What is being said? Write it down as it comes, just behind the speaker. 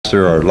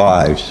through our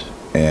lives,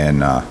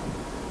 and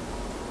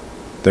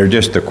they're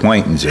just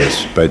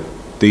acquaintances, but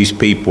these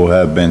people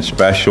have been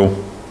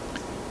special,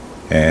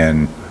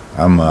 and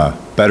I'm a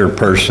better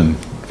person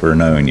for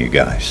knowing you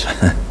guys.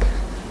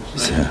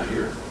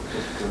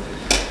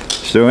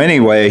 So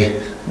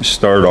anyway,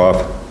 start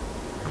off,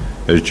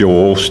 as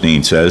Joel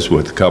Osteen says,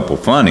 with a couple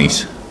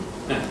funnies.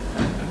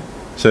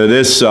 So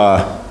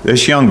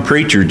this young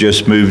preacher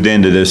just moved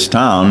into this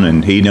town,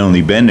 and he'd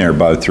only been there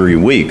about 3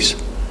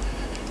 weeks.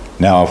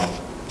 Now,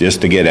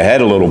 just to get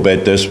ahead a little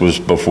bit, this was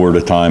before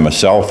the time of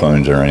cell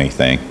phones or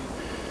anything.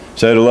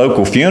 So the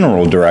local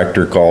funeral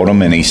director called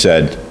him, and he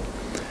said,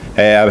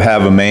 "Hey, I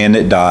have a man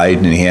that died,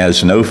 and he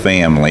has no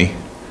family,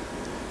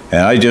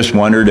 and I just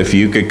wondered if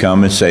you could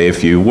come and say a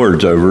few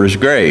words over his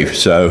grave."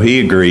 So he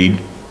agreed,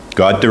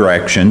 got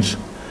directions.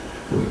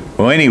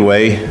 Well,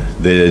 anyway,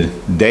 the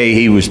day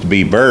he was to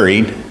be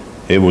buried,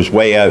 it was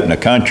way out in the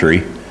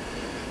country,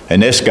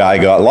 and this guy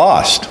got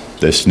lost,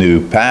 this new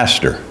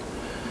pastor.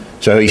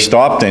 So he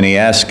stopped and he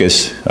asked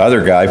this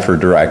other guy for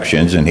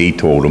directions, and he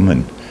told him.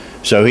 And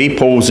so he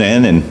pulls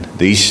in, and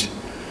these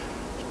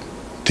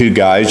two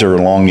guys are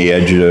along the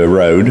edge of the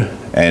road,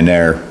 and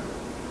they're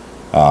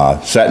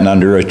sitting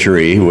under a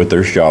tree with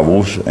their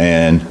shovels,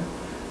 and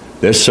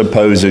this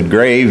supposed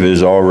grave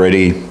is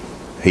already,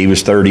 he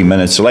was 30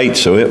 minutes late,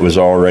 so it was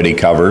already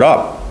covered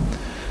up.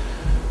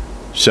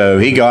 So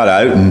he got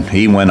out and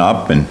he went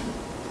up, and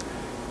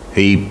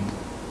he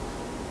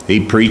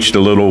preached a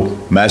little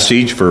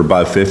message for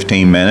about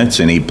 15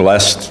 minutes, and he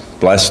blessed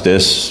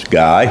this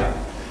guy.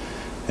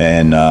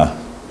 And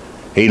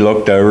he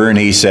looked over and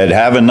he said,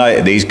 "Have a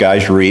nice," these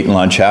guys were eating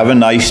lunch, "Have a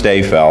nice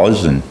day,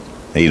 fellas," and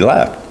he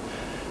left.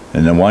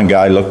 And then one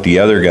guy looked at the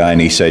other guy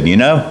and he said, "You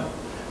know,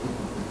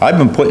 I've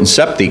been putting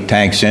septic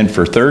tanks in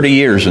for 30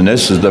 years, and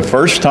this is the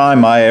first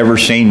time I ever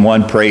seen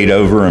one prayed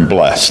over and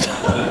blessed."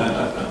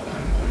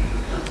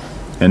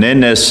 And then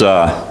this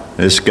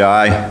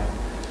guy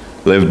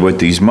lived with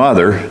his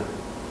mother,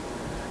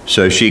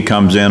 so she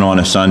comes in on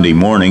a Sunday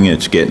morning,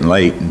 it's getting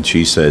late, and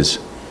she says,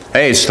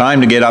 "Hey, it's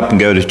time to get up and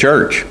go to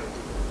church."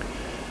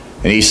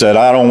 And he said,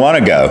 "I don't want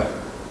to go."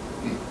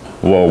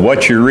 "Well,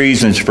 what's your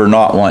reasons for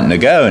not wanting to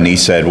go?" And he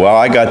said, "Well,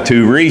 I got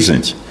 2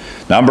 reasons.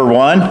 Number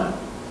 1,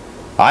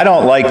 I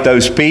don't like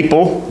those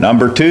people.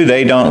 Number 2,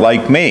 they don't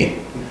like me."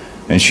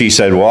 And she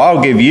said, "Well,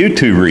 I'll give you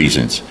 2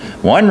 reasons.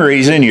 One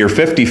reason, you're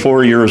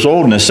 54 years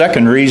old, and the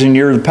second reason,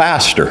 you're the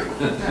pastor."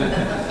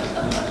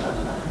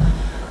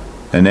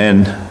 And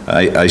then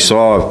I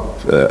saw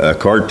a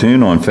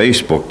cartoon on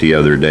Facebook the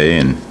other day,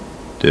 and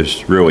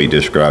this really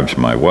describes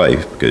my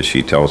wife, because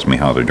she tells me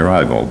how to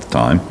drive all the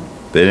time.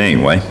 But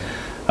anyway,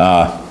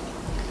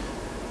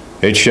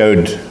 it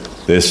showed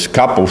this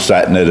couple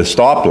sitting at a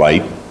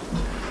stoplight,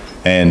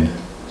 and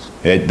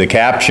the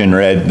caption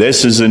read,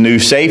 "This is a new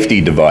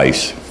safety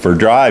device for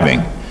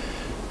driving."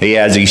 He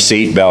has his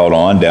seat belt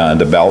on,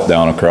 the belt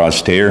down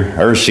across here.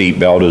 Her seat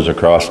belt is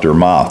across her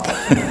mouth.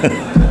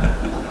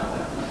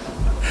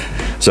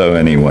 So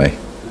anyway,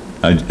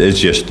 it's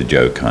just a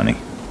joke, honey.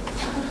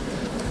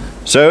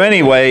 So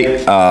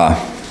anyway,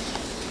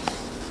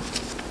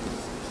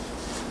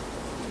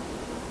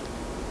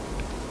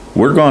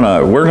 we're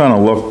gonna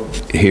look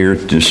here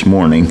this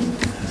morning,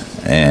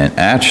 and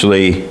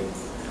actually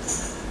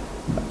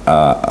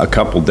a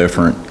couple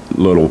different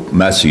little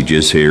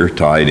messages here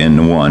tied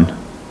into one.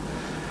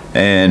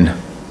 And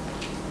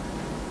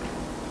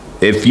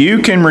if you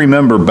can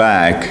remember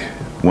back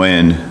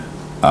when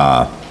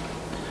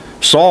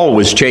Saul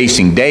was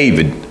chasing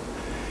David,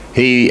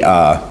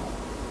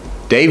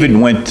 David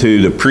went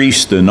to the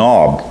priest, the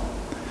Nob,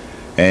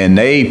 and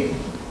they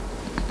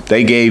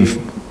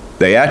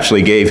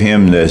actually gave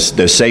him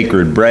the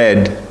sacred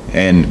bread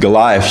and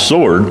Goliath's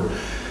sword,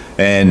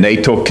 and they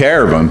took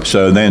care of him.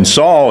 So then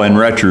Saul, in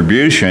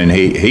retribution,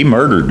 he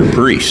murdered the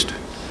priest.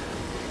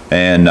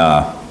 And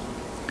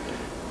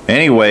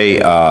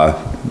anyway,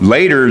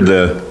 later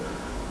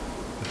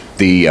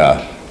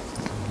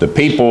the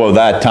people of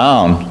that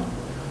town,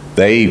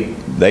 they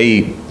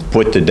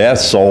put to death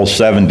Saul's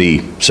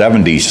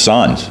 70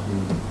 sons,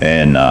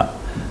 and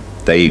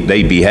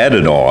they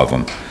beheaded all of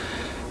them.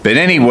 But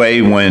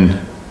anyway, when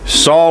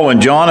Saul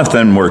and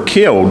Jonathan were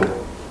killed,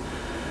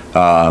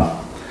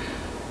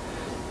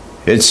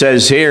 it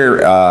says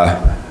here,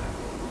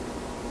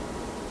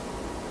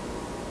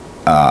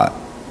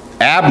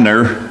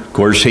 Abner, of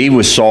course, he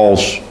was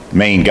Saul's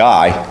main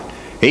guy.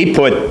 He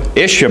put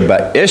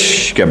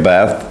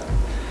Ishbosheth,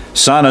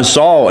 son of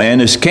Saul,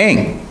 in as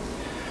king.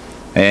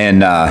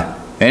 And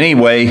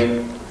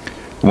anyway,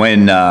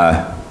 when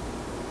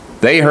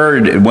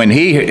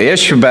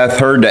Ishbosheth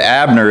heard that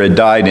Abner had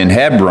died in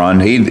Hebron,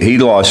 he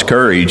lost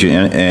courage,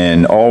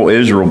 and all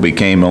Israel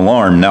became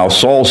alarmed. Now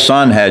Saul's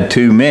son had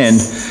 2 men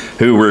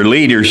who were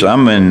leaders.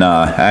 I'm in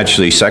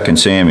actually 2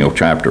 Samuel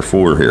chapter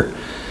 4 here.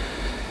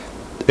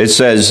 It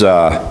says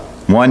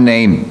one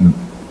named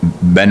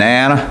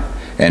Benaiah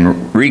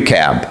and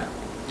Rechab,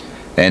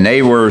 and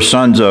they were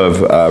sons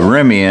of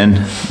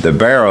Rimeon the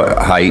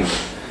Berahite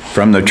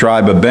from the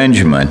tribe of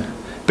Benjamin.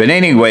 But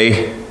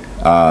anyway,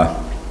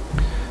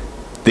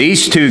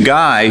 these two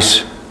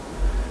guys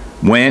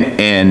went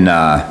and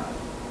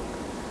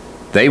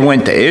they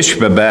went to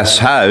Ishbosheth's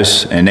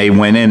house, and they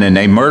went in and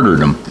they murdered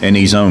him in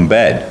his own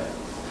bed.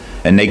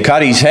 And they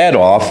cut his head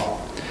off,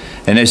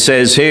 and it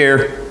says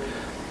here,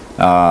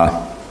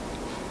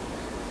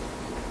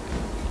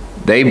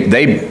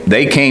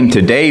 they came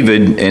to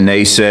David and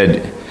they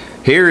said,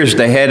 "Here is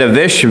the head of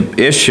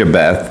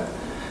Ishbosheth,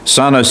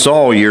 son of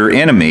Saul, your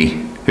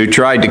enemy, who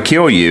tried to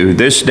kill you.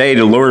 This day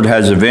the Lord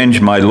has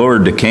avenged my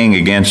lord the king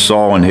against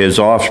Saul and his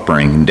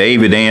offspring." And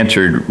David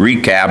answered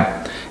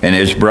Rechab and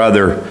his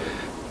brother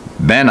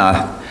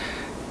Benah,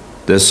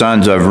 the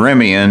sons of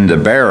Rimeon the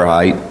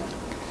Berahite,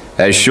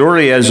 "As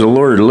surely as the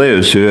Lord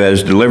lives, who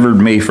has delivered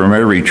me from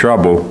every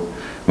trouble,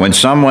 when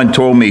someone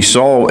told me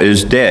Saul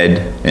is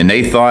dead, and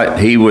they thought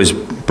he was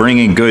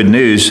bringing good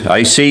news,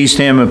 I seized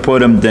him and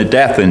put him to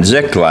death in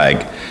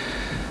Ziklag.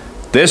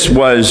 This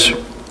was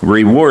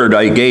reward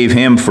I gave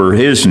him for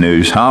his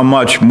news. How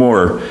much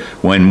more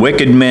when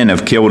wicked men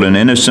have killed an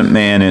innocent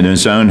man in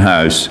his own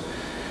house,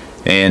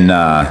 and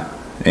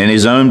in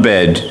his own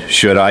bed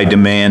should I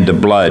demand the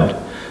blood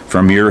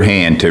from your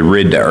hand to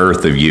rid the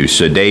earth of you."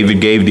 So David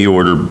gave the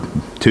order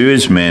to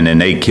his men,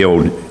 and they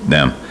killed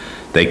them.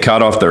 They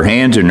cut off their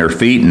hands and their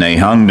feet, and they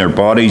hung their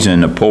bodies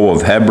in the pool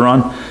of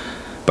Hebron.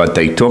 But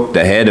they took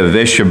the head of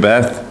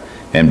Ishbosheth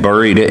and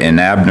buried it in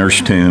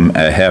Abner's tomb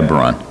at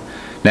Hebron.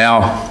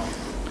 Now,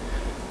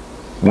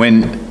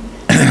 when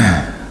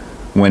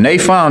they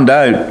found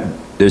out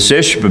this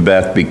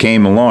Ishbosheth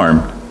became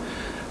alarmed,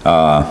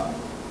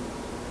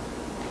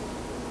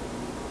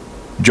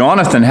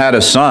 Jonathan had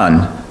a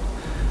son.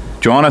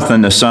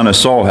 Jonathan, the son of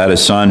Saul, had a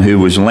son who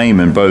was lame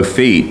in both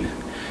feet.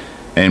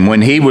 And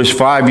when he was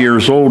 5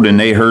 years old and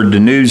they heard the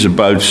news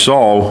about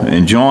Saul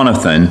and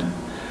Jonathan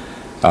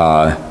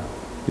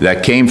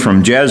that came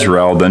from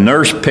Jezreel, the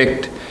nurse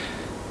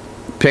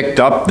picked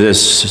up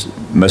this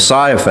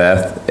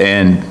Mephibosheth,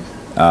 and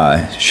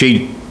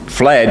she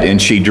fled and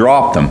she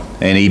dropped him,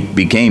 and he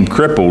became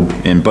crippled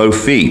in both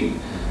feet.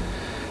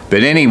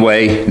 But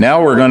anyway,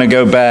 now we're going to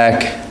go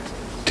back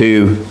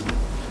to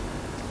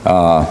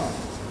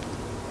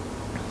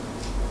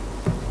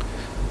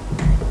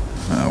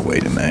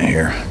wait a minute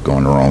here,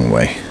 going the wrong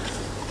way.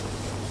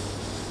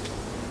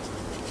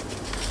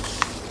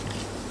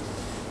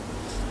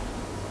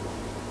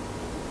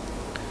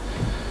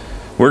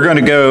 We're going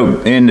to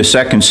go into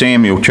 2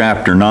 Samuel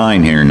chapter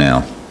 9 here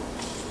now.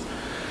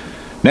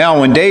 Now,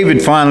 when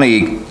David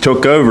finally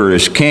took over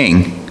as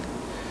king,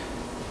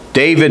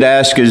 David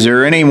asked, "Is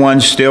there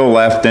anyone still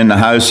left in the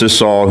house of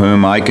Saul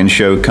whom I can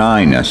show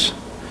kindness?"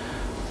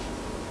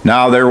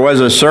 Now, there was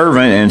a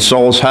servant in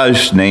Saul's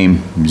house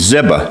named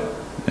Ziba.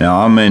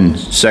 Now, I'm in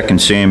 2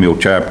 Samuel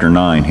chapter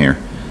 9 here.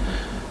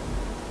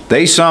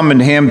 They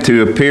summoned him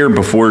to appear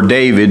before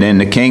David,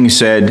 and the king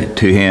said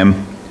to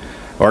him,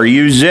 "Are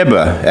you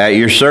Ziba? At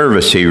your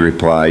service," he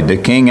replied. The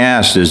king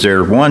asked, "Is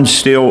there one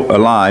still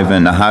alive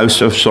in the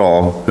house of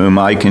Saul whom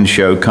I can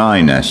show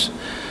kindness?"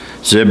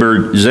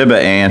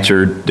 Ziba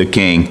answered the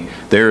king,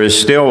 "There is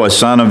still a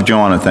son of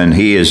Jonathan.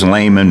 He is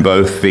lame in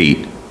both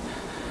feet."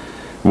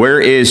 "Where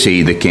is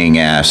he?" the king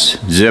asked.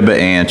 Ziba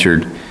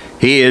answered,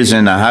 "He is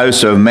in the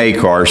house of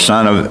Machir,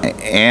 son of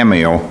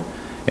Ammiel,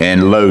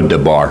 in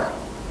Lodabar."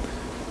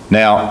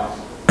 Now,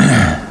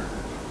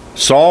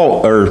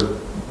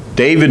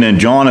 David and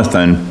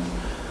Jonathan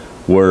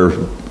were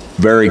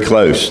very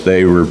close.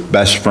 They were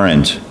best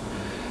friends.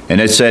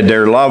 And it said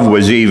their love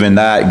was even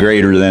that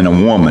greater than a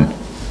woman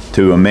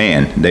to a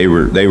man. They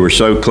were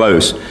so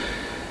close.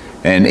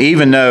 And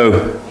even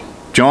though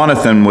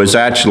Jonathan was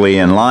actually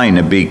in line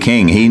to be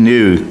king, he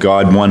knew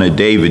God wanted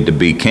David to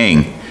be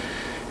king.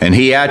 And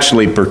he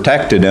actually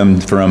protected him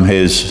from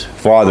his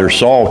father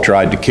Saul,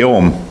 tried to kill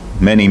him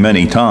many,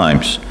 many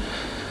times.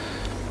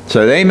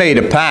 So they made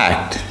a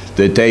pact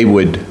that they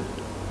would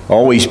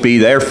always be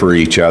there for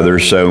each other.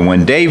 So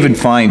when David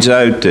finds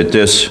out that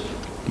this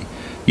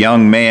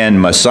young man,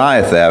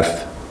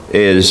 Mephibosheth,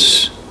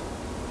 is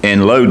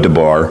in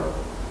Lodabar,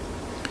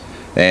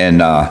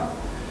 and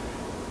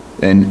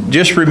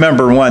just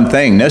remember one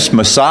thing, this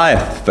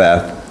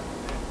Mephibosheth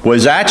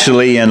was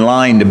actually in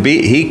line to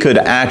be, he could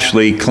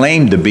actually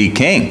claim to be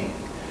king,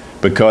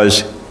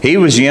 because he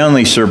was the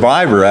only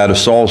survivor out of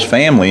Saul's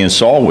family, and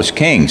Saul was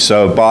king.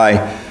 So by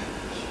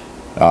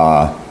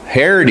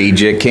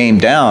heritage, it came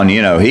down,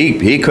 you know,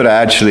 he could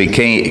actually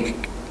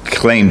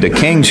claim the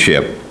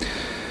kingship.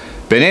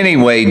 But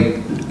anyway,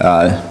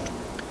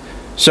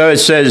 so it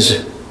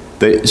says,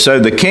 so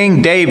the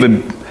king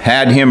David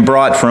had him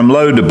brought from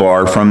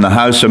Lodabar, from the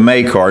house of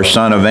Machir,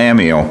 son of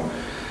Ammiel.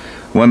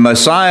 When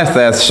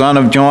Mephibosheth, son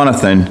of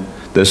Jonathan,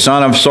 the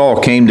son of Saul,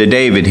 came to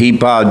David, he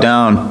bowed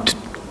down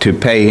to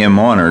pay him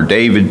honor.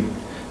 David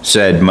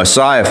said,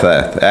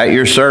 "Mephibosheth, at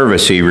your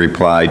service," he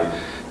replied.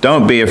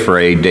 "Don't be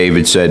afraid,"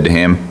 David said to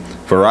him,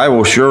 "for I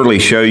will surely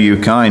show you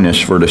kindness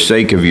for the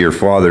sake of your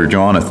father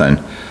Jonathan.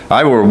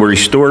 I will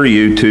restore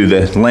you to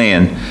the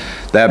land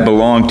that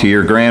belonged to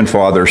your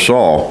grandfather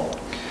Saul,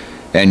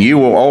 and you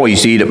will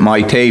always eat at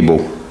my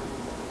table."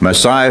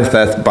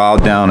 Mephibosheth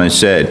bowed down and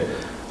said,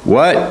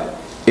 "What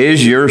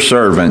is your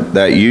servant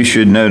that you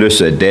should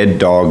notice a dead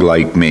dog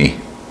like me?"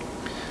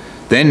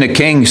 Then the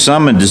king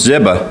summoned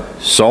Ziba,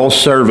 Saul's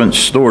servant's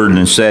steward,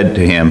 and said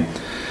to him,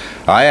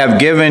 "I have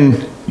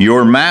given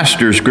your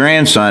master's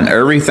grandson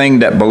everything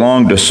that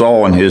belonged to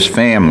Saul and his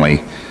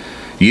family.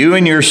 You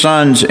and your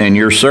sons and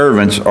your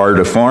servants are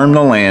to farm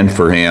the land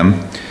for him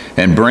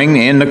and bring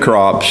in the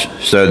crops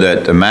so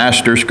that the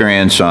master's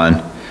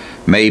grandson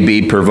may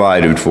be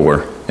provided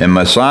for. And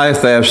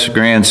Mephibosheth's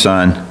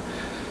grandson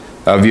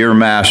of your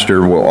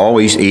master will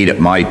always eat at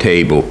my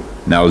table."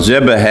 Now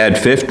Ziba had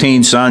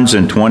 15 sons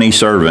and 20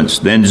 servants.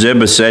 Then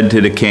Ziba said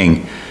to the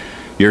king,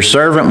 "Your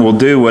servant will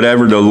do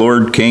whatever the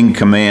Lord King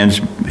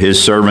commands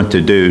his servant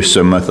to do."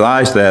 So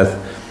Mephibosheth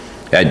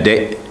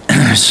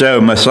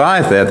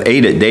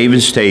ate at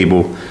David's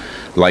table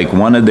like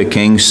one of the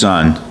king's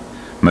sons.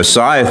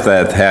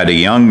 Mephibosheth had a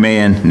young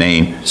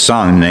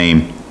son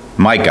named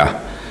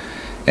Micah,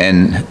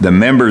 and the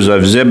members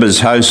of Ziba's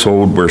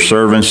household were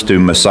servants to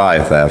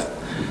Mephibosheth.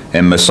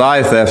 And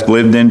Mephibosheth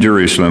lived in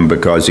Jerusalem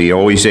because he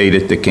always ate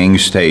at the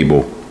king's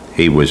table.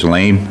 He was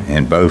lame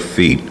in both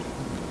feet.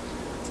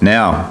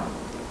 Now,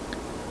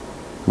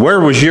 where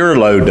was your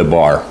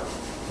Lodabar?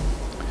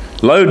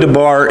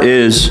 Lodabar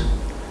is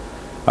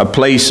a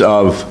place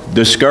of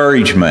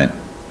discouragement,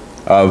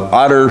 of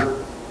utter.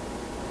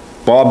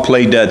 Bob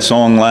played that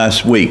song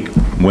last week,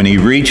 "When He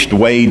Reached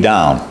Way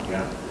Down."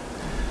 Yeah.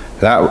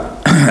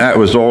 That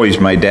was always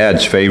my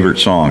dad's favorite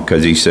song,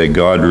 because he said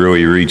God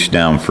really reached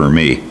down for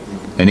me.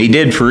 And he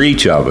did for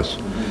each of us.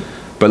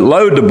 But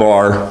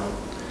Lodabar,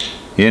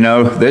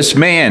 this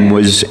man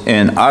was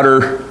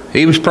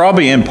he was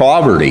probably in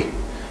poverty.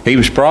 He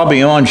was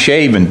probably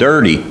unshaven,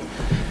 dirty.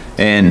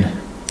 And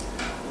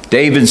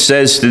David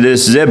says to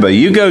this Ziba,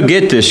 "You go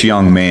get this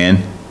young man."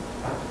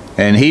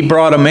 And he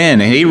brought him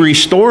in, and he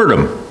restored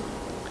him,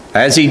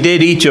 as he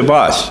did each of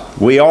us.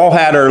 We all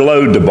had our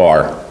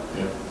Lodabar,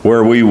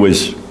 where we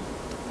was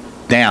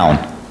down.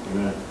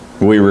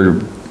 We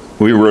were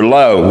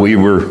low.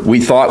 We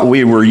thought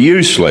we were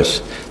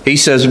useless. He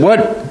says,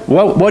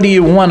 what do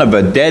you want of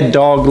a dead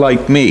dog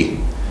like me?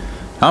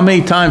 How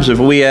many times have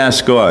we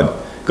asked God,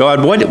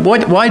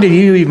 why do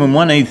you even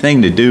want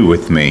anything to do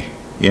with me?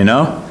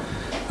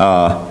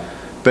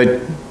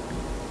 But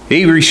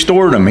he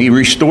restored him. He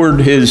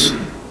restored his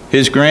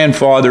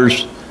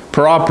grandfather's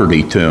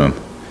property to him.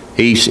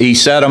 He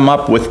set him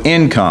up with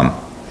income.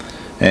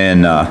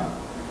 And, I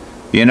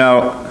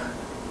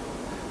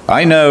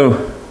know,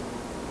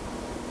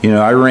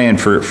 I ran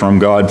from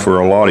God for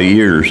a lot of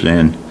years,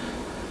 and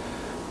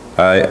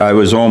I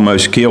was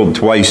almost killed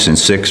twice in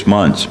 6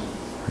 months.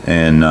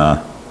 And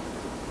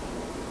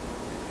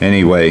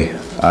anyway,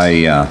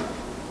 I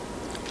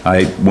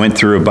went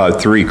through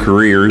about 3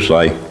 careers.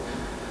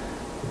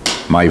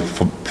 My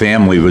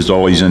family was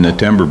always in the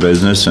timber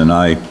business, and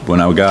when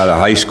I got out of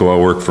high school, I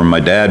worked for my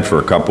dad for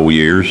a couple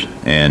years,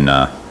 and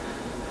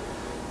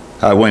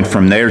I went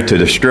from there to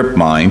the strip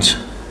mines,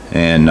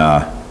 and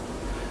I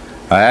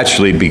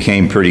actually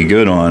became pretty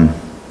good on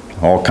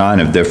all kind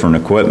of different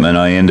equipment.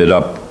 I ended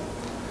up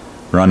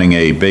running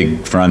a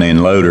big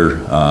front-end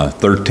loader,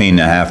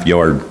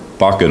 13.5-yard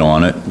bucket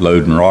on it,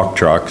 loading rock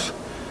trucks.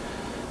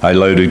 I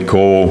loaded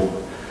coal.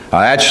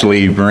 I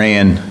actually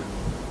ran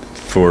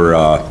for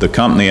the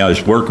company I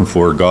was working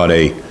for, got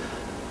a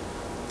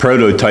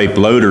prototype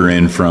loader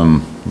in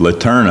from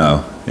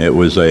Laterno. It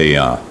was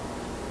a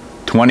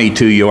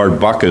 22-yard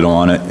bucket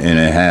on it, and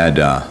it had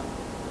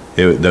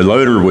the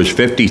loader was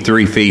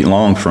 53 feet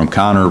long from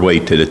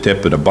counterweight to the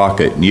tip of the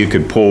bucket, and you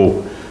could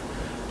pull.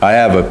 I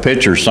have a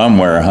picture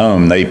somewhere at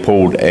home. They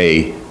pulled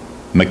a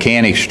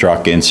mechanic's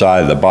truck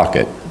inside of the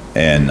bucket,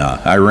 and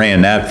I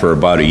ran that for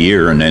about a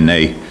year, and then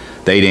they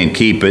didn't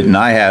keep it, and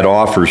I had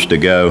offers to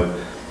go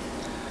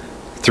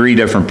 3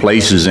 different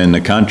places in the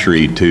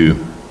country to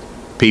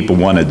people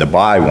wanted to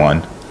buy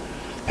one.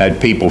 Had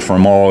people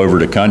from all over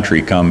the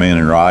country come in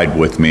and ride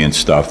with me and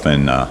stuff,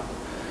 and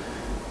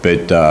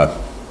but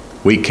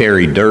we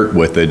carried dirt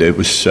with it. It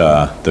was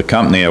the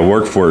company I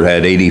worked for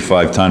had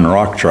 85-ton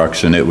rock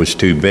trucks, and it was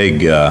too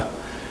big.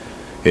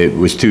 It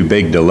was too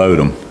big to load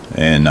them.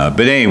 And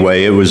but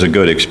anyway, it was a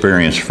good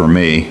experience for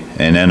me.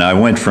 And then I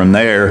went from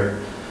there.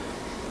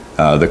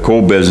 The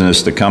coal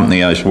business, the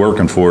company I was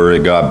working for,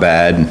 it got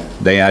bad.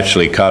 They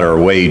actually cut our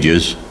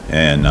wages,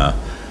 and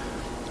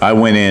I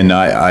went in.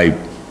 I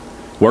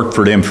worked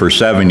for them for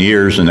 7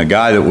 years, and the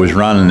guy that was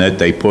running it,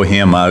 they put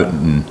him out,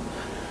 and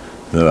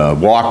the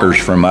Walkers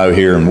from out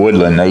here in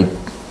Woodland,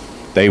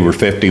 they were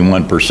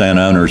 51%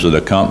 owners of the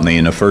company,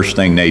 and the first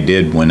thing they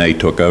did when they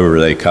took over,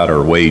 they cut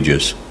our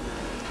wages.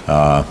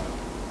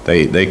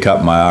 They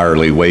cut my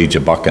hourly wage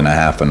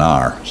 $1.50 an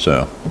hour.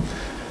 So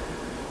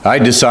I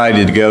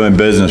decided to go in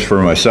business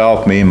for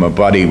myself. Me and my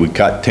buddy, we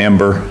cut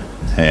timber,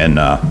 and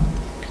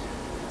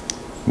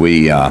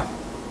we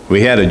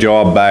had a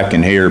job back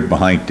in here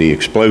behind the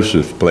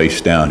explosive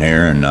place down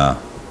here, and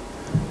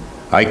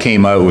I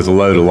came out with a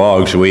load of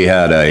logs. We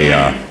had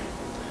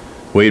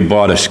we had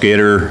bought a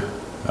skidder,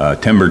 a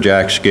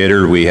timberjack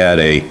skidder. We had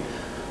a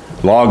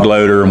log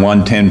loader,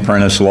 110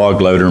 Prentice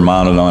log loader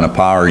mounted on a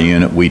power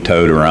unit we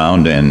towed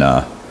around, and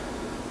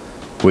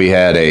we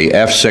had a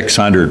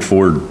F600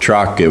 Ford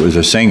truck. It was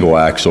a single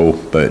axle,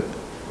 but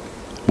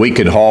we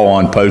could haul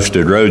on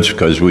posted roads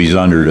because we was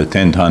under the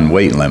 10-ton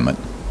weight limit.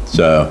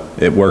 So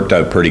it worked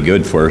out pretty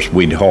good for us.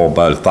 We'd haul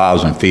about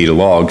 1,000 feet of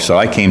logs. So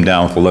I came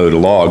down with a load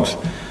of logs,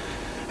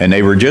 and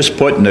they were just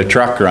putting the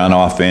truck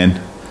runoff in.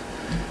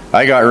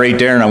 I got right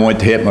there and I went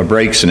to hit my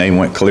brakes and they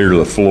went clear to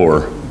the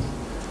floor.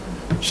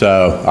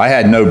 So I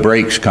had no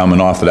brakes coming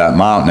off of that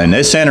mountain, and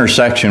this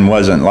intersection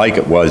wasn't like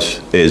it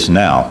is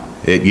now.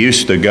 It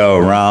used to go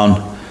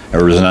around,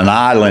 there was an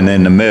island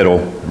in the middle,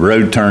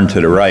 road turned to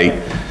the right.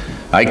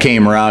 I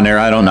came around there,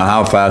 I don't know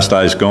how fast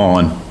I was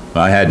going.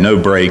 I had no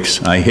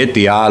brakes. I hit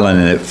the island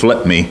and it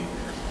flipped me.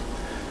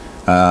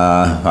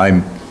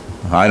 I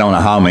don't know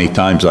how many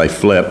times I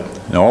flipped.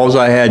 And all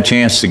I had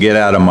chance to get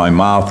out of my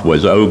mouth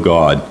was, "Oh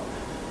God."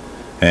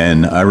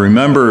 And I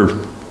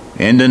remember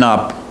ending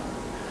up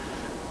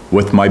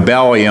with my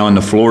belly on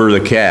the floor of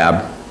the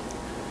cab,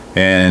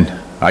 and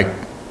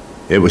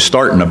it was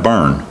starting to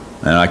burn.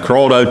 And I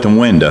crawled out the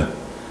window,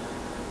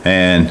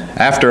 and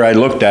after I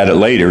looked at it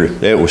later,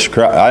 it was,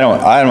 I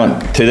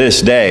don't, to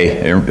this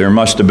day, there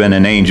must have been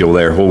an angel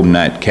there holding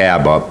that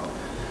cab up.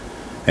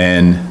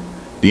 And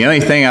the only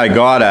thing I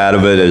got out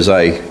of it is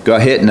I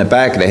got hit in the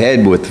back of the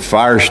head with the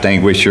fire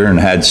extinguisher and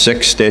had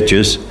 6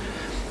 stitches,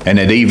 and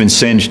it even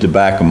singed the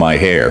back of my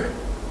hair.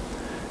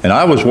 And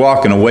I was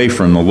walking away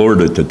from the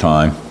Lord at the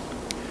time.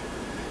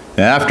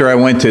 And after I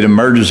went to the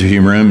emergency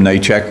room and they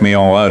checked me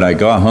all out, I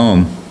got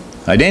home.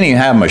 I didn't even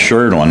have my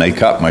shirt on. They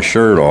cut my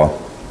shirt off.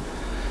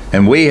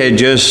 And we had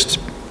just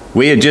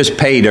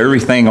paid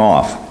everything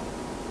off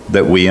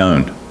that we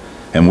owned.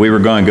 And we were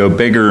going to go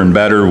bigger and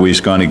better. We was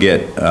going to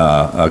get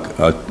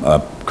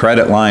a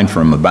credit line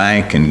from a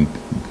bank and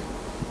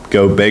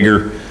go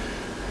bigger.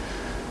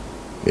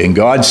 And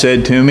God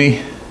said to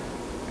me,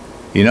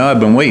 "You know, I've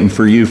been waiting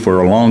for you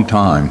for a long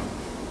time."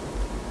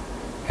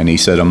 And he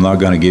said, "I'm not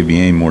going to give you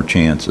any more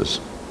chances."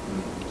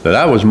 So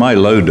that was my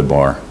load to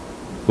bar.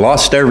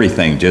 Lost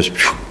everything, just.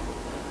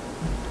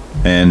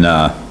 And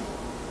I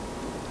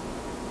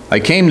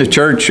came to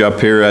church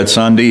up here that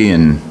Sunday,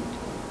 and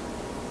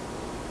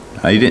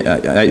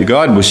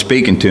God was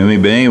speaking to me.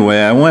 But anyway,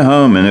 I went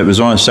home, and it was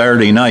on a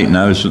Saturday night, and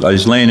I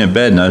was laying in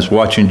bed, and I was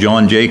watching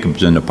John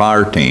Jacobs and the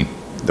power team,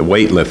 the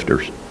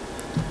weightlifters.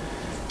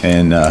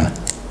 And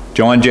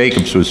John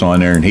Jacobs was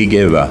on there, and he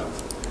gave a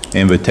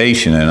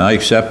invitation, and I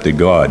accepted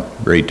God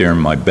right there in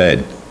my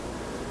bed.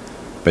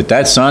 But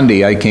that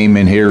Sunday, I came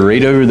in here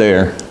right over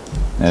there,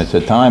 and at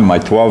the time, my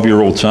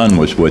 12-year-old son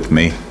was with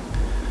me,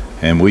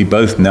 and we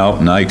both knelt,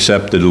 and I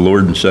accepted the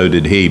Lord, and so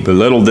did he. But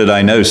little did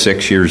I know,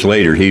 6 years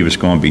later, he was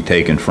going to be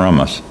taken from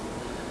us.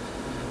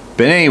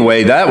 But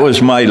anyway, that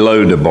was my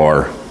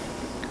Lodabar,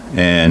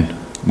 and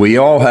we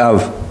all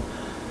have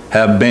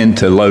been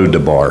to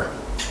Lodabar,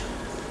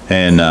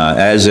 and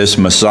as this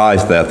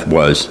Messiah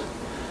was.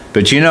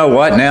 But you know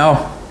what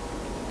now?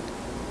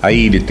 I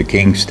eat at the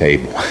King's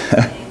table.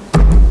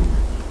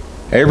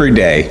 Every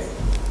day.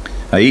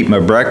 I eat my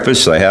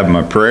breakfast, I have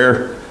my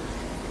prayer,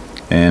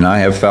 and I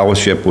have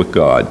fellowship with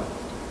God.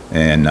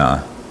 And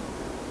the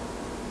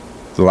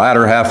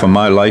latter half of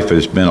my life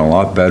has been a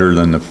lot better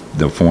than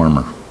the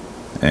former.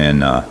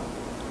 And,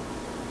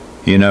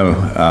 you know,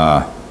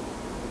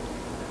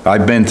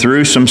 I've been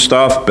through some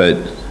stuff, but,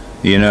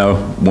 you know,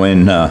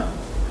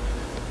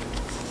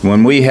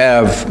 when we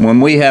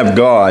have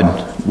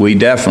God, we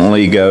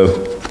definitely go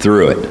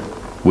through it.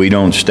 We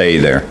don't stay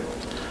there.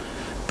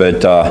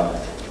 But,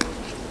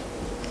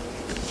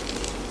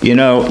 you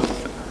know,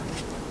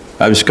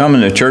 I was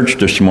coming to church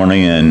this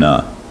morning, and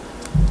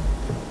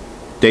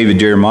David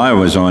Jeremiah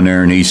was on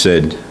there, and he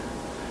said,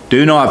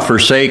 "Do not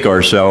forsake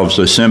ourselves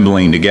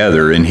assembling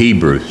together," in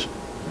Hebrews.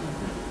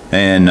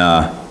 And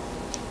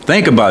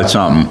think about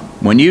something.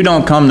 When you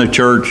don't come to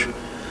church,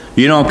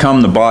 you don't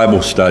come to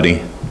Bible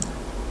study,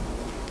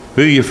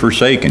 who are you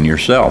forsaking?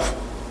 Yourself.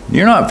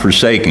 You're not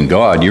forsaking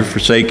God, you're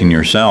forsaking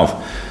yourself.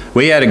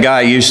 We had a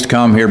guy who used to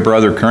come here,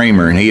 Brother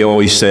Kramer, and he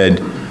always said,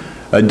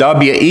 a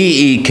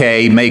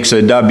W-E-E-K makes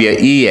a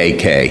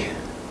W-E-A-K.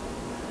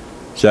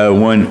 So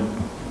when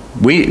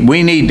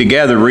we need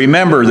together,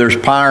 remember there's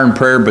power in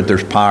prayer, but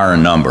there's power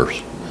in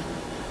numbers.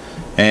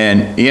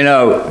 And, you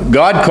know,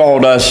 God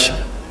called us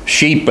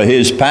sheep of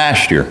his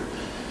pasture.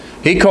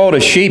 He called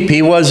us sheep.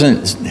 He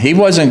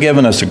wasn't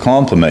giving us a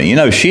compliment. You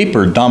know, sheep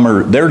are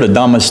dumber. They're the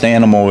dumbest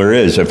animal there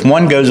is. If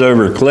one goes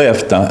over a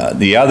cliff,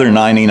 the other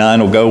 99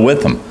 will go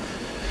with them.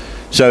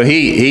 So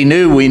he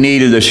knew we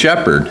needed a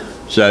shepherd.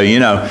 So, you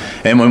know,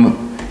 and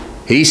when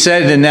he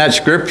said in that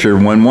scripture,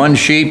 when one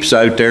sheep's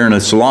out there and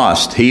it's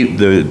lost,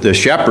 the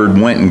shepherd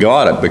went and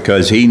got it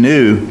because he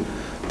knew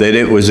that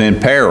it was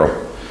in peril.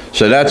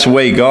 So that's the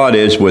way God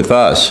is with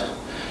us.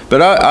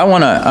 But I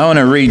want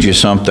to read you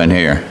something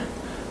here.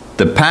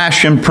 The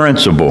passion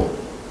principle.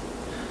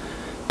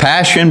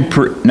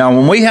 Now,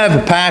 when we have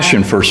a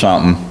passion for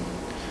something,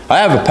 I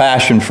have a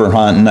passion for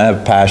hunting, I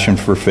have a passion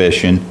for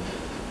fishing.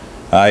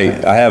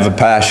 I have a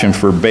passion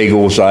for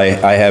beagles.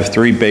 I have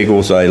 3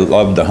 beagles. I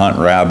love to hunt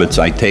rabbits.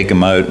 I take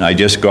them out, and I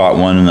just got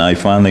one, and I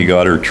finally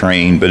got her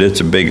trained, but it's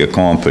a big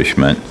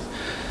accomplishment.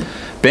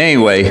 But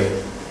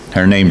anyway,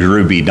 her name's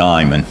Ruby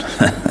Diamond.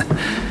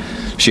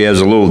 She has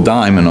a little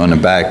diamond on the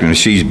back, and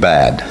she's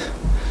bad.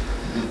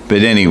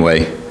 But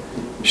anyway,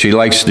 she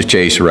likes to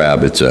chase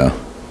rabbits, though.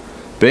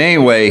 But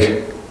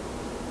anyway,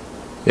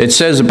 it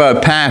says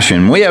about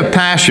passion. We have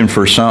passion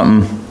for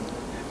something.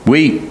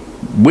 We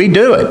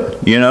do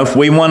it. You know, if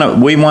we want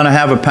to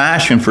have a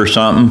passion for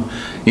something,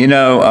 you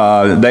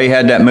know, they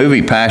had that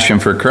movie Passion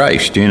for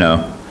Christ, you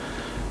know.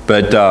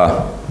 But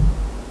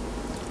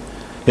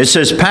it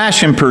says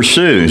passion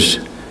pursues.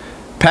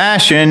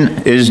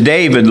 Passion is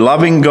David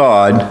loving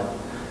God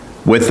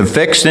with a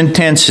fixed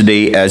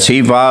intensity as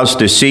he vows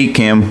to seek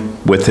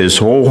him with his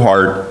whole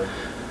heart,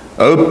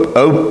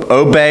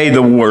 obey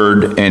the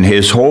word in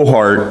his whole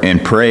heart,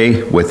 and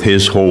pray with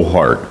his whole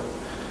heart.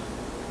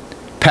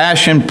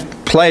 Passion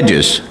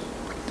pledges.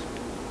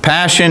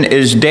 Passion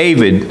is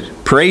David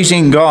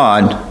praising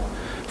God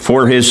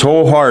for his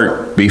whole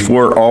heart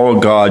before all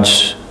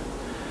God's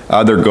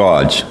other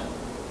gods.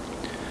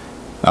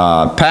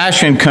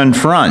 Passion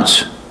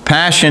confronts.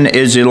 Passion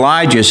is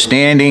Elijah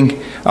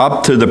standing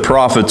up to the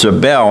prophets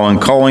of Baal and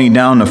calling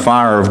down the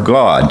fire of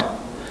God.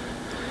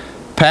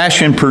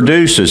 Passion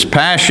produces.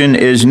 Passion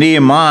is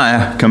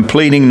Nehemiah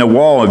completing the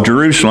wall of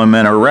Jerusalem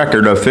in a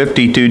record of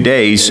 52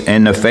 days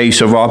in the face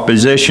of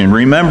opposition.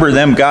 Remember,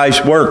 them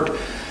guys worked.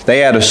 They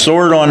had a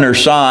sword on their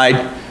side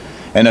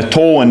and a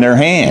tool in their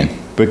hand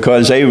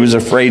because they was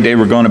afraid they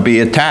were going to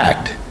be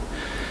attacked.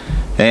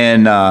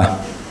 And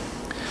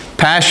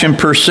passion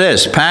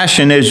persists.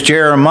 Passion is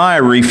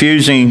Jeremiah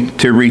refusing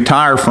to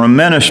retire from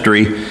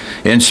ministry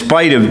in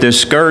spite of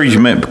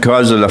discouragement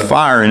because of the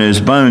fire in his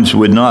bones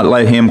would not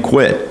let him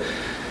quit.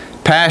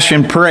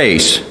 Passion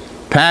prays.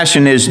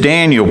 Passion is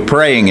Daniel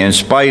praying in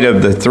spite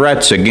of the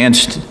threats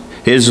against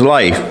his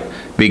life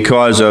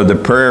because of the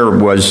prayer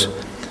was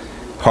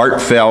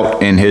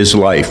heartfelt in his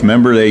life.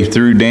 Remember, they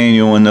threw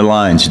Daniel in the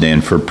lion's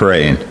den for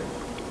praying.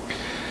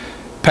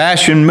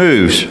 Passion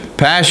moves.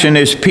 Passion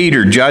is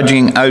Peter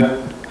jumping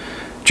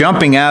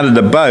out of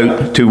the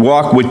boat to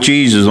walk with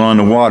Jesus on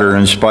the water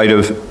in spite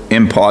of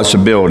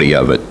impossibility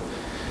of it.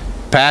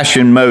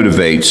 Passion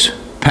motivates.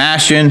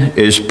 Passion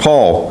is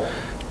Paul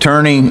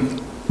turning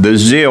the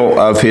zeal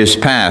of his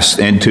past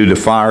into the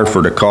fire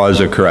for the cause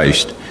of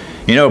Christ.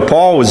 You know,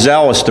 Paul was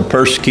zealous to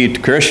persecute the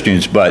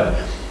Christians, but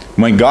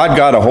when God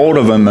got a hold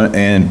of him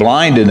and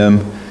blinded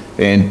him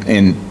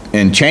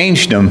and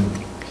changed him,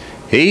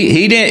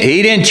 he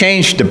didn't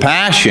change the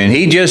passion.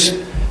 He just,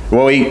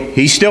 well,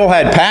 he still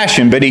had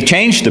passion, but he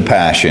changed the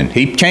passion.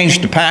 He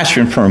changed the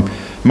passion from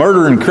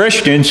murdering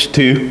Christians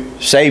to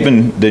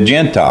saving the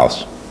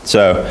Gentiles.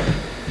 So,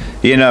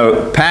 you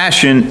know,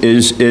 passion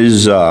is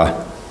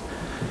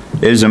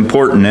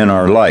important in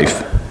our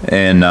life.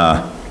 And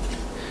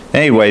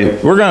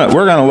anyway, we're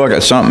gonna look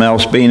at something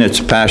else, being it's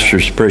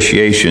Pastor's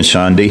Appreciation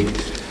Sunday.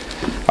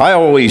 I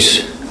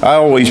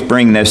always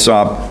bring this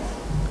up,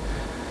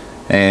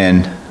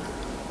 and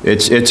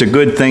it's a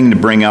good thing to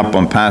bring up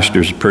on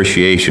Pastor's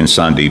Appreciation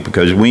Sunday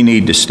because we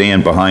need to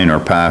stand behind our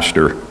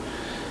pastor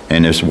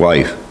and his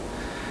wife.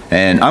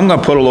 And I'm going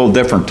to put a little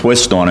different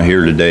twist on it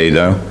here today,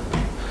 though.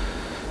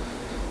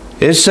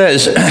 It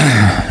says,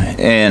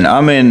 and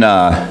I'm in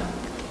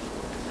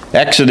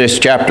Exodus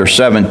chapter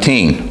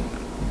 17.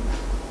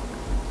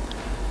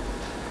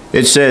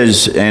 It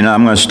says, and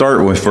I'm going to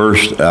start with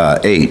verse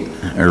 8.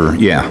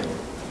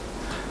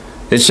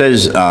 It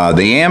says,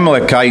 the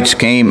Amalekites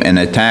came and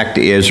attacked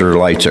the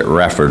Israelites at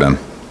Rephidim.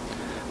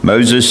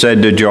 Moses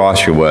said to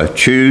Joshua,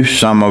 choose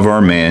some of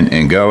our men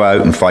and go out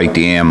and fight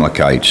the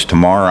Amalekites.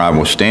 Tomorrow I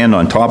will stand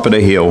on top of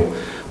the hill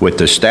with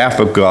the staff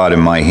of God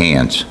in my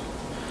hands.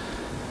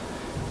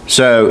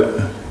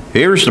 So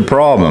here's the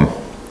problem.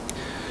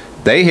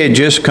 They had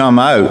just come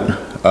out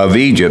of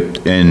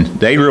Egypt, and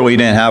they really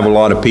didn't have a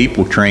lot of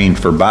people trained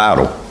for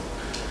battle.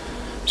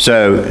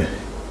 So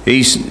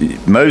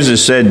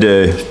Moses said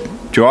to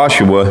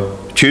Joshua,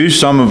 choose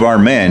some of our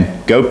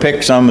men, go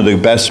pick some of the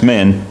best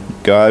men,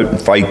 go out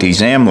and fight these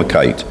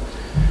Amalekites.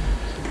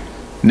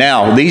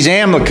 Now, these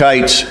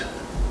Amalekites,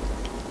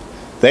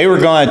 they were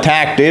going to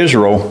attack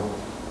Israel.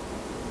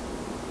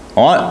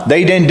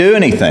 They didn't do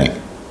anything.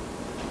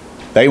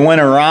 They went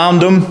around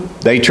them.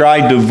 They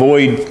tried to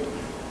avoid.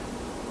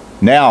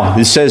 Now,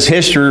 it says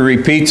history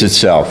repeats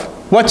itself.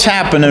 What's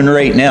happening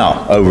right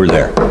now over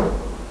there?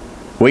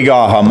 We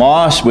got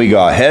Hamas, we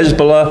got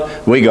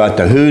Hezbollah, we got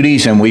the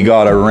Houthis, and we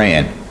got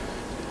Iran.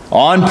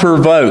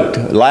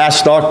 Unprovoked,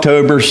 last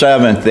October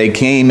 7th, they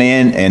came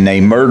in and they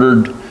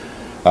murdered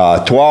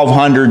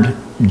 1,200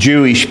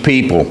 Jewish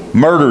people.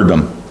 Murdered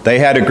them. They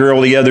had a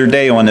girl the other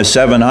day on the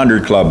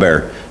 700 Club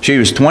there. She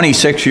was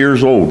 26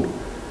 years old.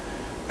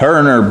 Her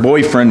and her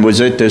boyfriend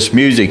was at this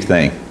music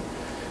thing.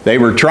 They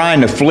were trying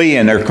to flee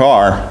in their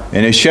car,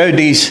 and it showed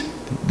these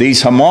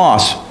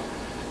Hamas,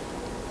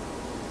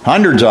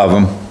 hundreds of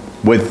them,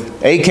 with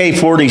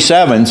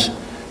AK-47s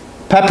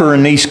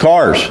peppering these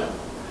cars.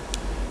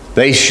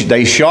 They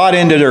shot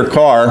into their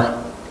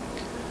car.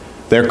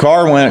 Their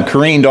car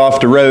careened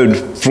off the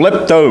road,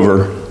 flipped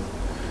over.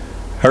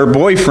 Her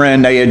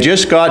boyfriend, they had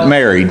just got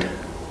married.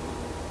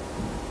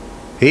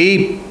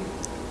 They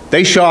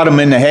shot him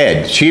in the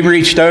head. She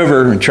reached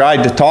over and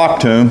tried to talk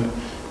to him,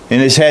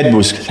 and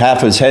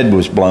half his head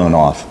was blown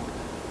off.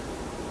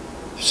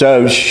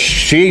 So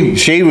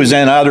she was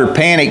in utter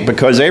panic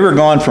because they were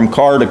going from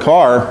car to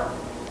car,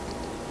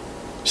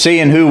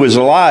 seeing who was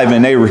alive,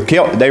 and they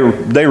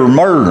were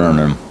murdering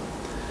them.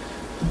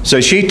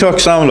 So she took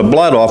some of the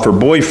blood off her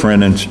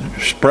boyfriend and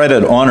spread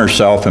it on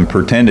herself and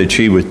pretended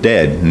she was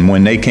dead. And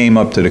when they came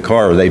up to the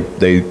car,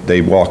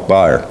 they walked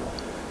by her.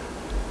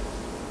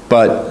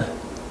 But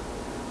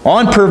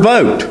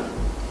unprovoked,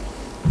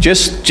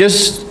 just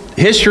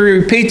history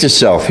repeats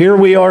itself. Here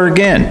we are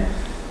again.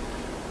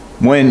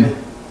 When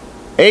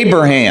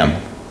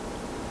Abraham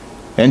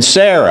and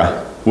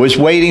Sarah was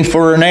waiting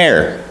for an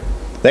heir,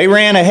 they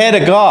ran ahead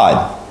of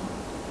God.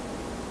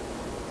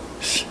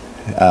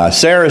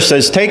 Sarah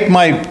says, take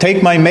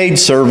my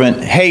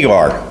maidservant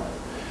Hagar,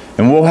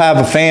 and we'll have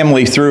a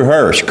family through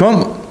her.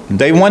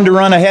 They wanted to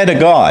run ahead of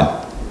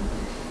God.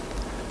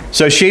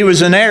 So she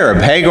was an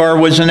Arab. Hagar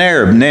was an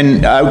Arab. And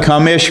then out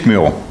come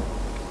Ishmael.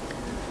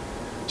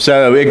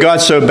 So it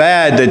got so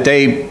bad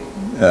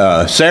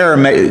that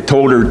Sarah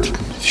told her,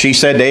 she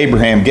said to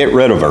Abraham, get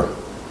rid of her.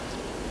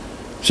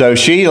 So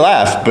she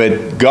left,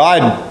 but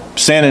God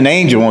sent an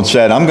angel and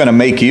said, I'm going to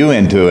make you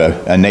into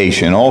a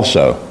nation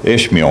also,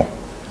 Ishmael.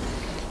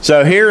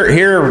 So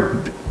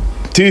here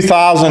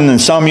 2,000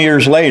 and some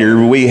years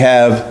later, we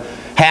have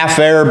half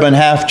Arab and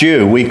half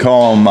Jew. We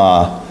call them,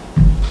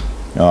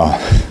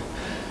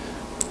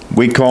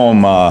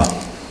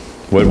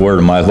 what word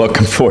am I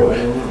looking for?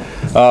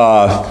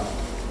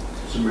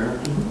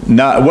 Samaritan?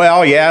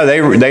 Well, yeah,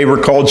 they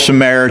were called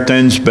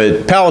Samaritans,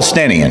 but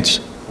Palestinians.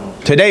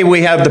 Today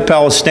we have the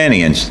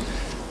Palestinians.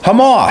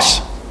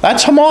 Hamas,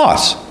 that's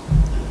Hamas.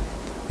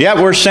 Yeah,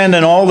 we're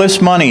sending all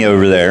this money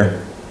over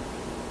there.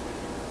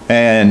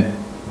 And,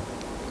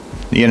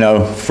 you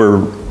know,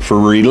 for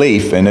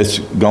relief, and it's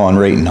gone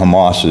right in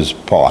Hamas's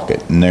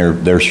pocket, and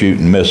they're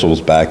shooting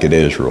missiles back at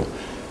Israel.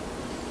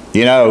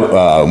 You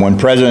know, when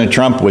President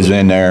Trump was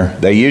in there,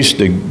 they used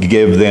to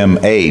give them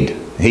aid.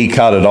 He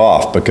cut it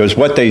off because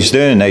what they's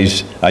doing,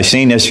 I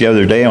seen this the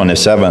other day on the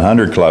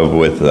 700 Club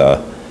with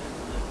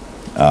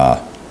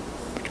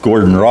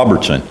Gordon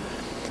Robertson.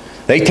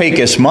 They take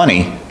this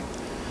money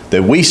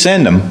that we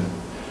send them,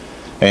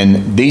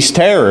 and these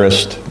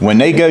terrorists, when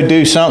they go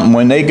do something,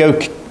 when they go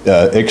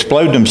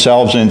explode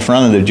themselves in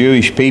front of the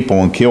Jewish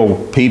people and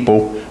kill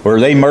people, or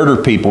they murder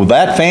people,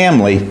 that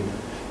family,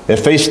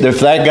 if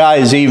that guy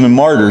is even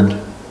martyred,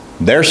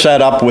 they're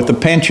set up with a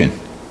pension.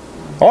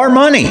 Our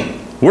money.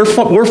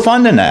 We're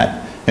funding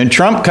that. And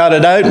Trump cut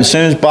it out, and as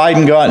soon as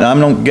Biden got, and I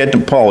don't get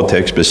to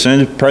politics, but as soon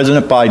as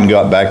President Biden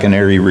got back in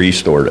there, he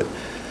restored it.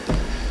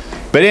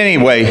 But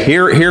anyway,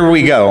 here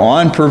we go,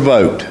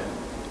 unprovoked.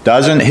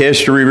 Doesn't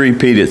history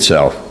repeat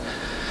itself?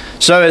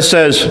 So it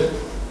says,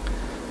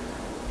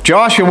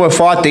 Joshua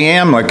fought the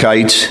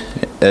Amalekites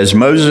as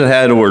Moses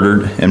had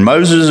ordered, and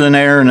Moses and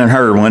Aaron and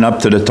Hur went up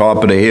to the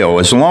top of the hill.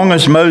 As long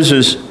as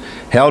Moses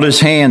held up his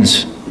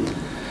hands,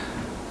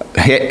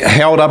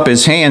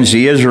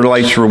 the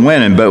Israelites were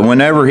winning, but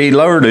whenever he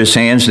lowered his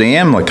hands, the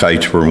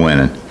Amalekites were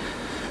winning.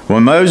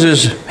 When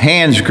Moses'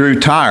 hands grew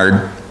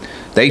tired,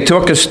 they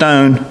took a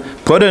stone,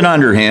 put it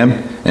under him,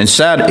 and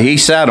he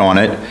sat on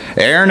it.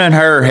 Aaron and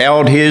Hur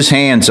held his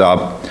hands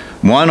up,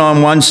 one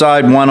on one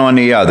side, one on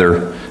the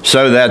other,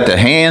 so that the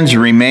hands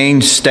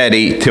remained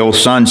steady till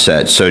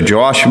sunset. So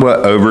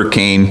Joshua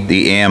overcame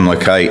the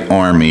Amalekite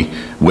army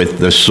with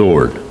the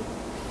sword.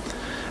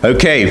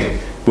 Okay,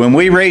 when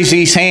we raise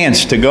these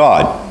hands to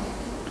God,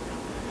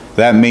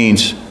 that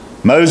means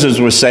Moses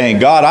was saying,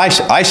 God,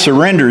 I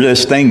surrender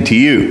this thing to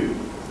you.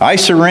 I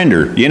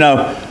surrender. You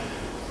know,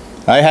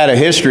 I had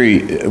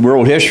a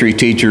world history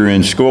teacher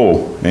in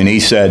school, and he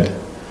said,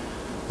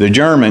 the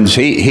Germans,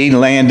 he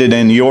landed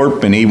in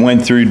Europe, and he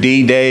went through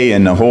D-Day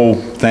and the whole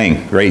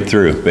thing right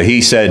through. But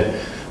he said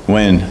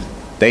when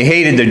they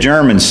hated the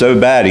Germans so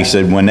bad, he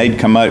said when they'd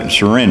come out and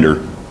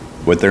surrender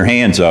with their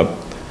hands up,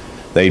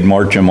 they'd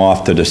march them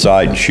off to the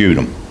side and shoot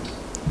them.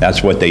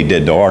 That's what they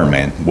did to our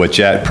men, which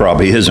that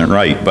probably isn't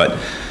right. But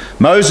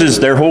Moses,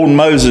 they're holding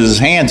Moses'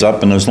 hands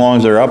up, and as long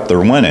as they're up, they're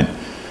winning.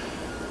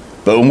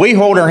 But when we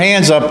hold our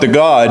hands up to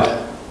God,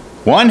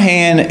 one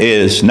hand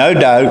is no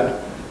doubt,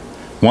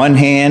 one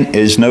hand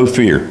is no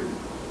fear.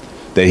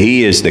 That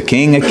He is the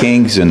King of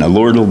Kings and the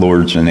Lord of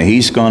Lords, and that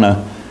He's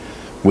gonna,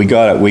 we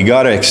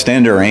gotta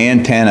extend our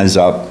antennas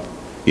up.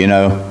 You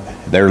know,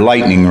 they're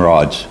lightning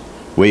rods.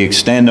 We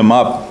extend them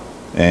up,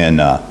 and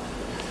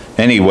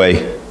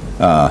anyway,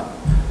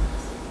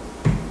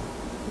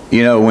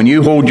 you know, when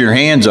you hold your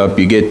hands up,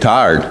 you get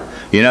tired.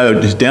 You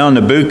know, down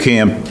the boot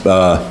camp,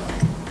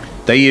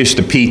 they used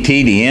to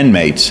PT the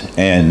inmates,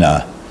 and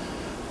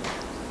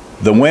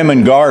the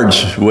women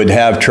guards would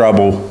have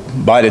trouble.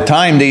 By the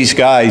time these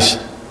guys,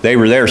 they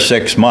were there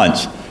 6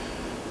 months,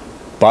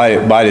 by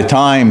the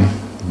time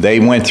they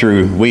went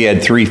through, we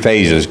had 3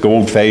 phases,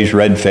 gold phase,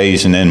 red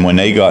phase, and then when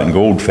they got in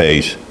gold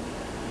phase,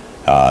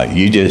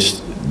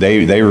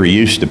 they were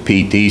used to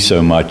PT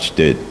so much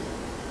that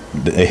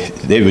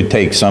they would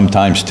take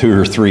sometimes 2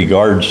 or 3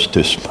 guards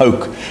to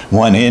smoke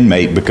one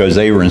inmate because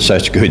they were in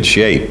such good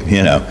shape,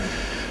 you know.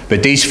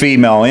 But these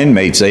female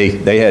inmates,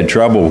 they had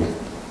trouble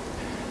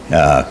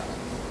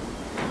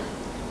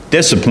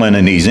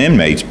disciplining these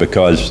inmates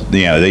because,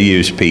 you know, they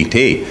used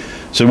PT.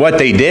 So what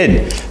they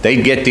did,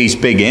 they'd get these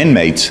big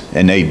inmates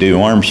and they'd do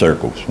arm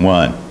circles.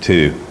 1,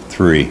 2,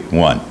 3,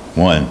 1,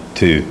 1,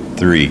 2,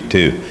 3,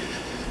 2.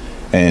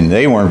 And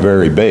they weren't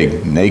very big,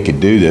 and they could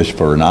do this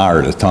for an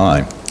hour at a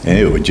time, and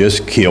it would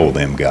just kill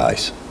them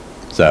guys.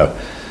 So,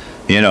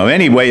 you know,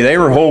 anyway, they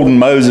were holding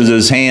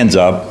Moses' hands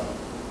up,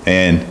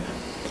 and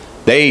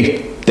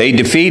they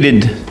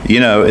defeated, you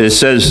know, it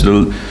says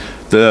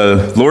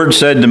the Lord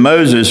said to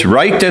Moses,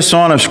 write this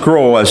on a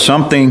scroll as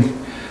something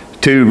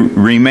to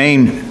be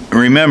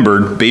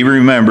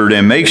remembered,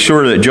 and make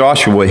sure that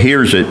Joshua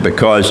hears it,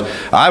 because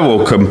I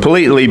will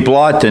completely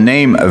blot the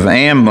name of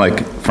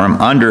Amalek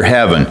from under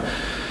heaven.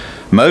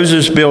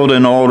 Moses built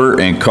an altar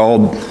and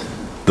called,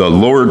 the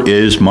Lord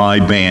is my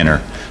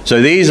banner.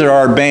 So these are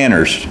our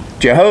banners.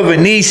 Jehovah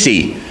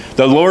Nissi,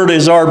 the Lord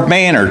is our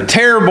banner.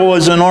 Terrible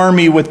is an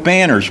army with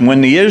banners.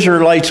 When the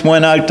Israelites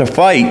went out to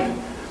fight,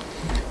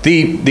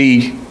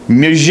 the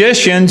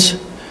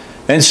musicians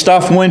and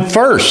stuff went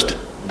first.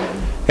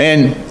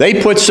 And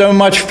they put so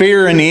much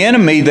fear in the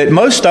enemy that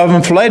most of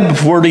them fled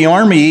before the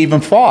army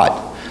even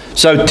fought.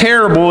 So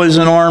terrible is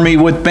an army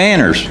with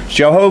banners.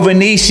 Jehovah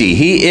Nissi,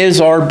 he is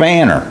our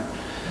banner.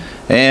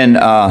 And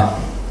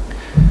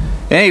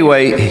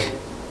anyway,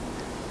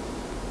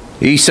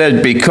 he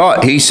said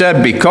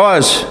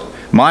because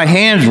my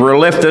hands were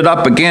lifted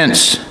up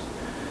against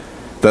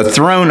the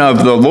throne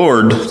of the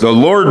Lord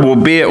will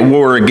be at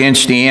war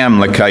against the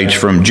Amalekites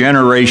from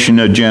generation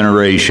to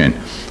generation.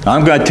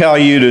 I'm going to tell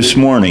you this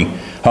morning,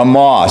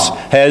 Hamas,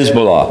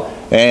 Hezbollah,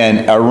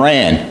 and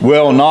Iran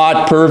will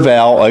not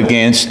prevail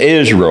against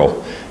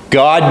Israel.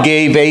 God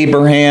gave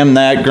Abraham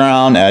that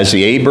ground as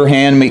the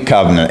Abrahamic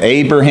covenant.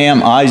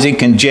 Abraham,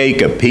 Isaac, and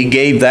Jacob. He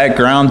gave that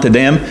ground to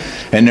them,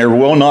 and there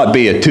will not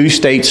be a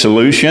 2-state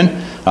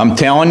solution. I'm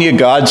telling you,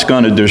 God's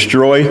going to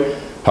destroy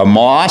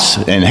Hamas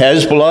and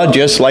Hezbollah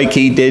just like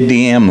he did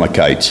the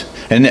Amalekites.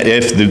 And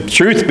if the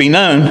truth be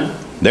known,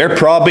 they're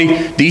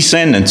probably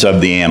descendants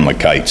of the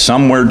Amalekites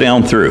somewhere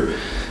down through.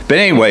 But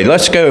anyway,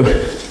 let's go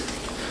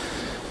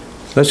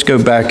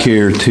back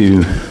here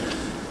to,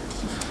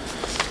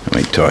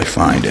 wait till I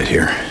find it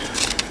here.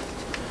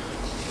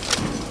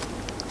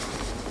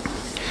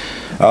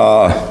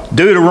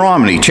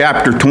 Deuteronomy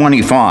chapter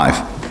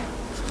 25.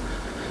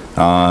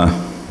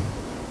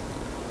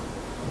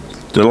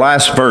 The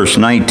last verse,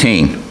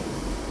 19.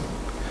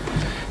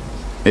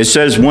 It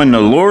says, when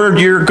the Lord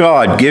your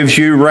God gives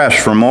you rest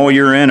from all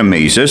your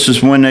enemies, this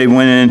is when they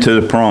went into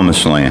the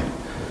promised land,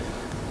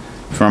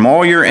 from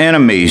all your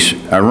enemies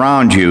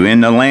around you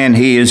in the land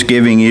he is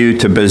giving you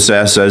to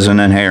possess as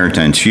an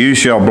inheritance, you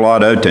shall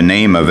blot out the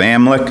name of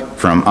Amalek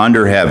from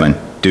under heaven.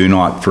 Do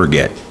not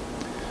forget.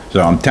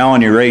 So I'm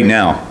telling you right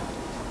now,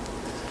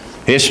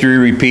 history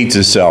repeats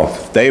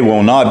itself. They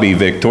will not be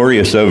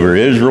victorious over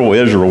Israel.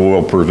 Israel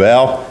will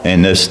prevail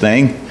in this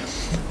thing.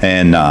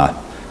 And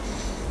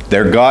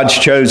they're God's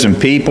chosen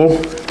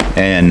people.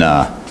 And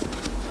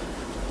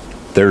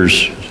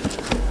there's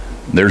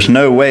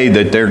no way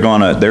that they're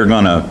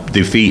gonna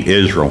defeat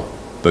Israel,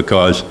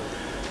 because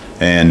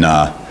and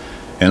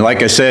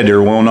like I said,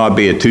 there will not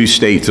be a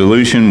 2-state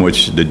solution,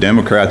 which the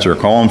Democrats are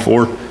calling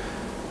for.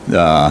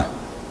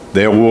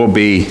 There will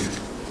be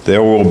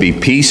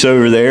peace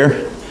over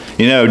there.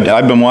 You know,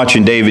 I've been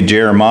watching David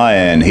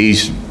Jeremiah, and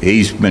he's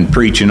been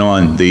preaching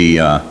on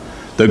the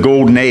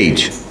golden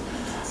age,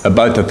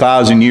 about the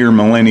 1,000-year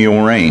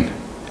millennial reign,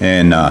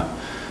 and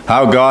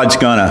how God's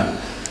gonna,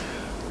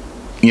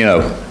 you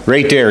know,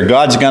 right there,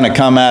 God's gonna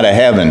come out of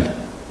heaven,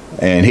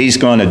 and he's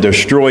gonna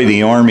destroy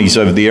the armies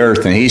of the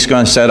earth, and he's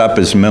gonna set up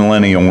his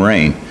millennial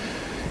reign.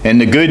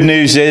 And the good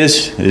news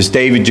is, as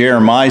David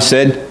Jeremiah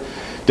said,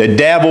 the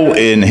devil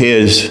and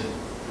his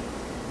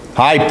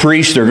high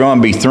priest are going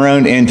to be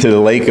thrown into the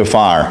lake of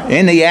fire,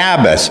 in the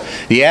abyss.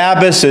 The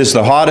abyss is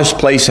the hottest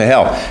place of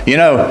hell. You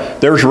know,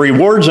 there's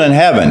rewards in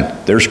heaven,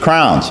 there's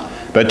crowns,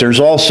 but there's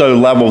also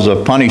levels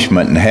of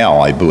punishment in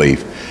hell, I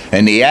believe.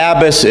 And the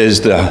abyss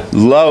is the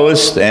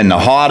lowest and the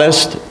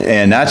hottest,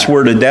 and that's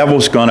where the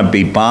devil's going to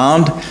be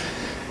bound.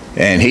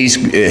 And he's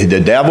the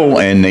devil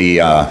and the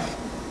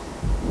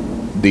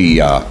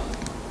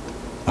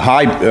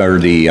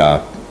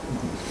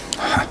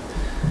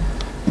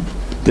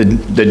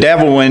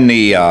devil and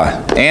the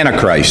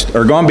Antichrist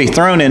are going to be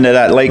thrown into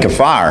that lake of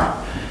fire,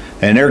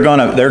 and they're going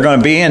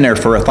to be in there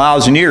for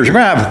 1,000 years. We're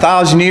going to have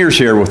 1,000 years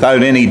here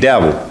without any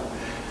devil.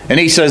 And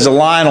he says the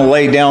lion will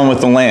lay down with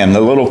the lamb. The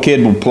little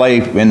kid will play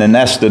in the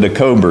nest of the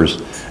cobras,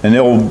 and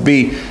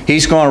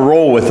he's going to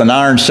roll with an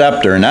iron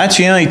scepter, and that's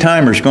the only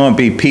time there's going to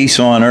be peace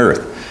on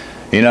earth.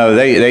 You know,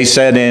 they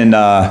said in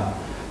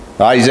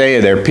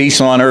Isaiah there, peace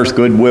on earth,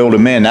 goodwill to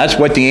men. That's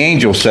what the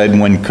angel said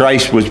when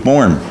Christ was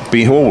born.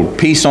 Behold,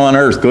 peace on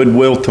earth,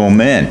 goodwill to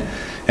men.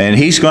 And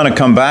he's going to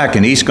come back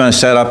and he's going to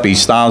set up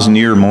his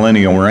 1,000-year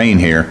millennial reign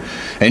here.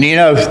 And you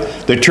know,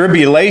 the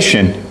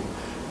tribulation,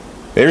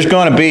 there's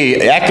going to be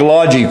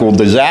ecological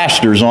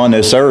disasters on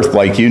this earth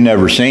like you've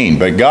never seen.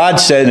 But God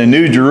said the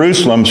New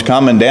Jerusalem's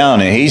coming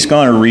down and he's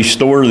going to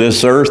restore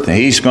this earth and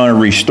he's going to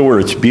restore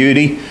its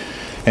beauty.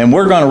 And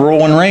we're going to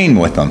rule and reign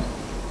with them,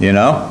 you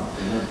know.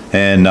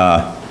 And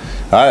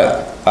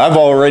I've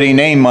already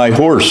named my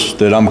horse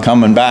that I'm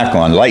coming back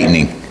on,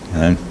 Lightning.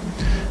 And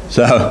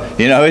so,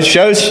 you know, it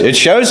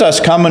shows us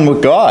coming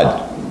with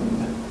God.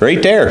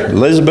 Right there.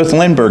 Elizabeth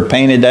Lindbergh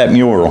painted that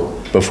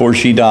mural before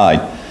she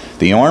died.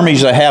 The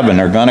armies of heaven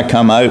are going to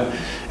come out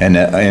in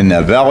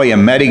the valley of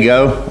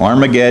Medigo,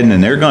 Armageddon,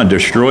 and they're going to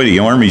destroy the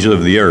armies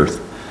of the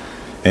earth.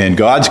 And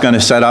God's going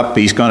to set up,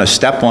 he's going to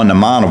step on the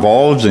Mount of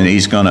Olives, and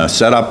he's going to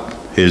set up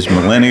his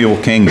millennial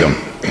kingdom.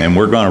 And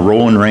we're going to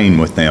rule and reign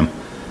with them.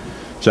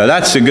 So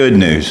that's the good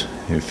news.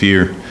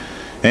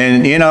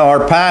 And you know,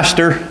 our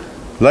pastor,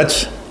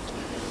 let's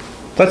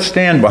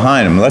stand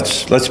behind him.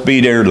 Let's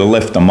be there to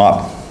lift them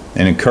up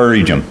and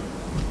encourage them.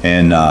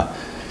 And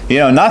you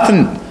know,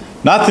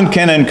 nothing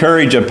can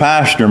encourage a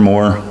pastor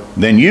more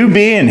than you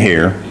being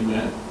here.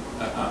 Amen.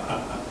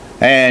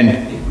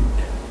 And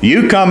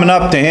you coming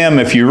up to him.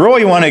 If you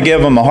really want to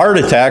give him a heart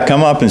attack,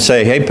 come up and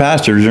say, hey,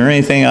 pastor, is there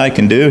anything I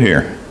can do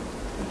here?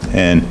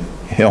 And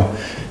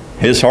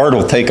his heart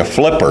will take a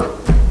flipper.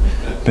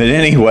 But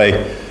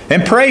anyway,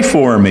 and pray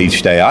for him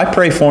each day. I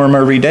pray for him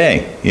every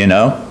day, you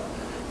know.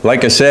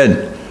 Like I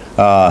said,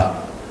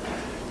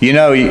 you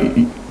know,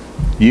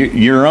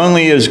 you're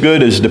only as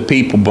good as the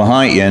people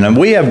behind you. And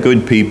we have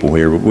good people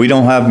here. We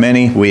don't have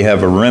many. We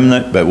have a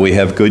remnant, but we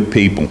have good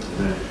people.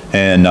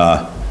 And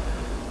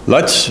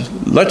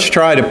let's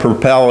try to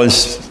propel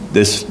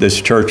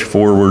this church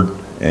forward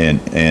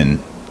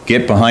and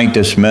get behind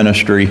this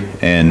ministry,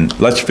 and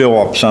let's fill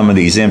up some of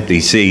these empty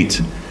seats.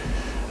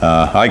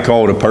 I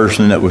called a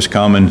person that was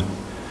coming,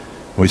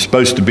 was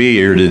supposed to be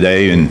here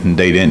today, and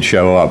they didn't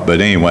show up. But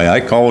anyway,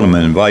 I called them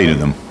and invited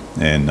them.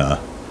 And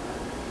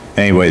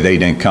anyway, they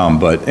didn't come.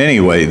 But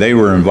anyway, they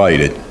were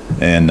invited.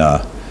 And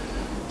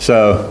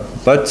so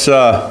let's,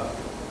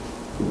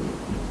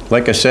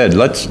 like I said,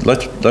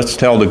 let's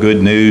tell the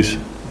good news,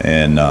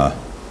 and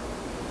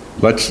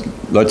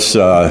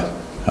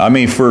I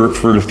mean, for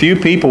the few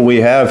people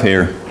we have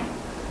here,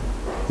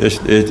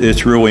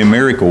 it's really a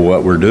miracle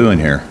what we're doing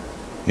here,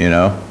 you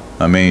know.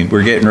 I mean,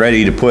 we're getting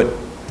ready to put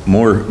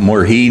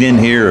more heat in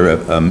here,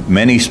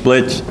 many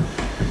splits,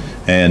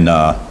 and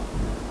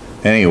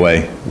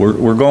anyway,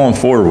 we're going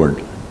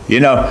forward. You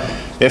know,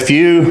 if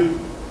you,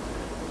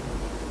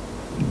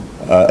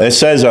 it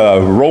says a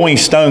rolling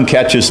stone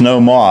catches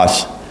no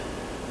moss,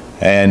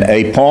 and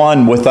a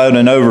pond without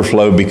an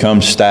overflow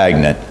becomes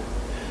stagnant.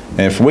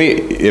 And if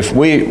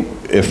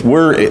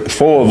we're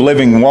full of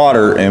living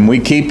water and we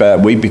keep that,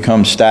 we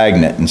become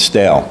stagnant and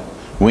stale.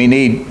 We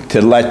need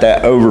to let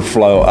that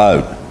overflow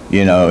out.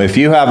 You know, if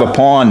you have a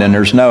pond and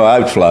there's no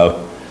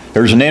outflow,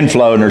 there's an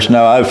inflow and there's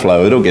no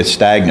outflow, it'll get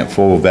stagnant,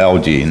 full of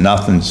algae, and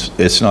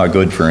it's not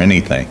good for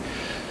anything.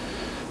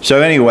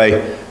 So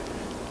anyway,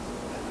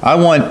 I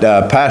want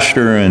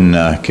Pastor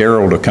and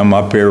Carol to come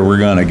up here. We're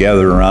going to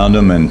gather around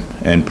them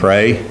and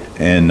pray,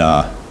 and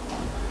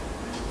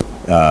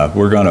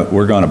we're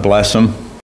going to bless them.